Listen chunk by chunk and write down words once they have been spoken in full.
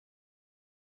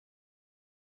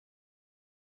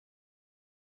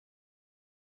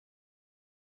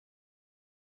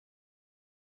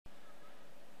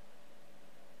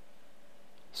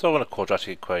Solving a quadratic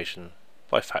equation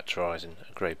by factorising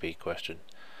a grade B question.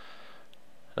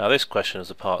 Now this question is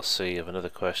a part C of another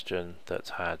question that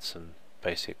had some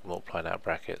basic multiplying out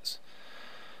brackets.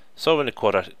 Solving a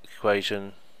quadratic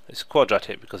equation, it's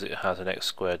quadratic because it has an x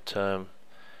squared term.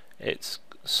 It's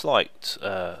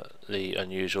slightly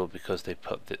unusual because they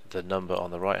put the number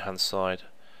on the right hand side.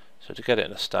 So to get it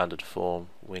in a standard form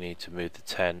we need to move the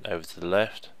 10 over to the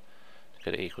left to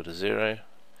get it equal to 0.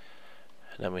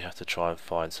 And then we have to try and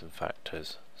find some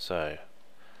factors. So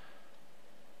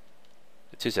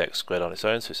it is x squared on its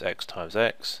own, so it's x times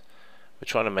x. We're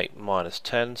trying to make minus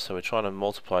 10, so we're trying to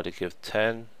multiply to give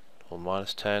 10 or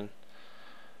minus 10,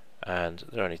 and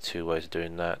there are only two ways of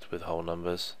doing that with whole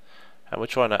numbers. And we're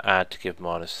trying to add to give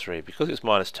minus 3. Because it's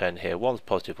minus 10 here, one's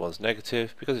positive, one's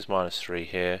negative. Because it's minus 3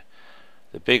 here,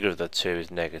 the bigger of the two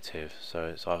is negative, so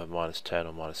it's either minus 10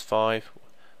 or minus 5.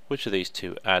 Which of these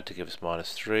two add to give us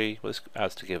minus 3? Well, this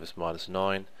adds to give us minus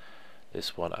 9.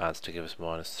 This one adds to give us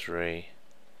minus 3.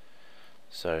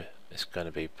 So it's going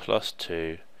to be plus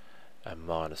 2 and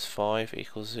minus 5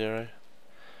 equals 0.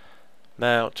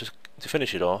 Now, to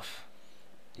finish it off,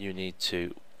 you need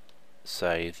to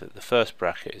say that the first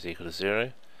bracket is equal to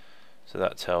 0. So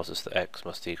that tells us that x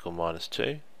must equal minus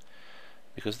 2.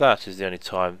 Because that is the only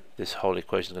time this whole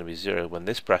equation is going to be 0, when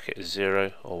this bracket is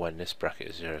 0 or when this bracket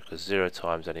is 0, because 0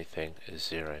 times anything is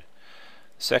 0.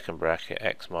 The second bracket,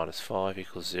 x minus 5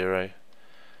 equals 0,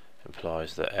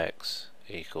 implies that x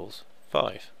equals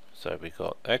 5. So we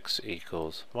got x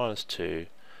equals minus 2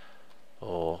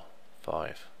 or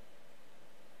 5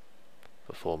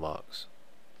 for 4 marks.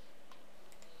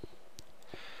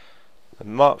 The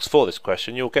marks for this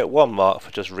question, you'll get 1 mark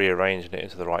for just rearranging it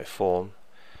into the right form.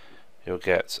 You'll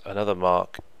get another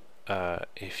mark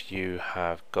if you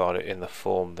have got it in the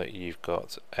form that you've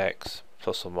got x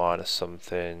plus or minus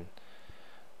something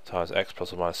times x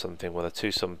plus or minus something, where the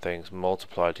two somethings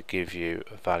multiply to give you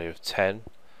a value of 10.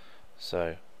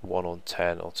 So 1 on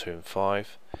 10 or 2 and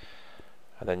 5.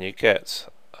 And then you get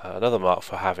another mark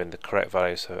for having the correct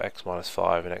values of x minus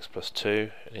 5 and x plus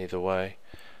 2 in either way.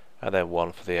 And then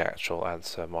 1 for the actual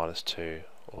answer, minus 2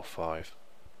 or 5.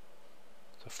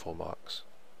 So 4 marks.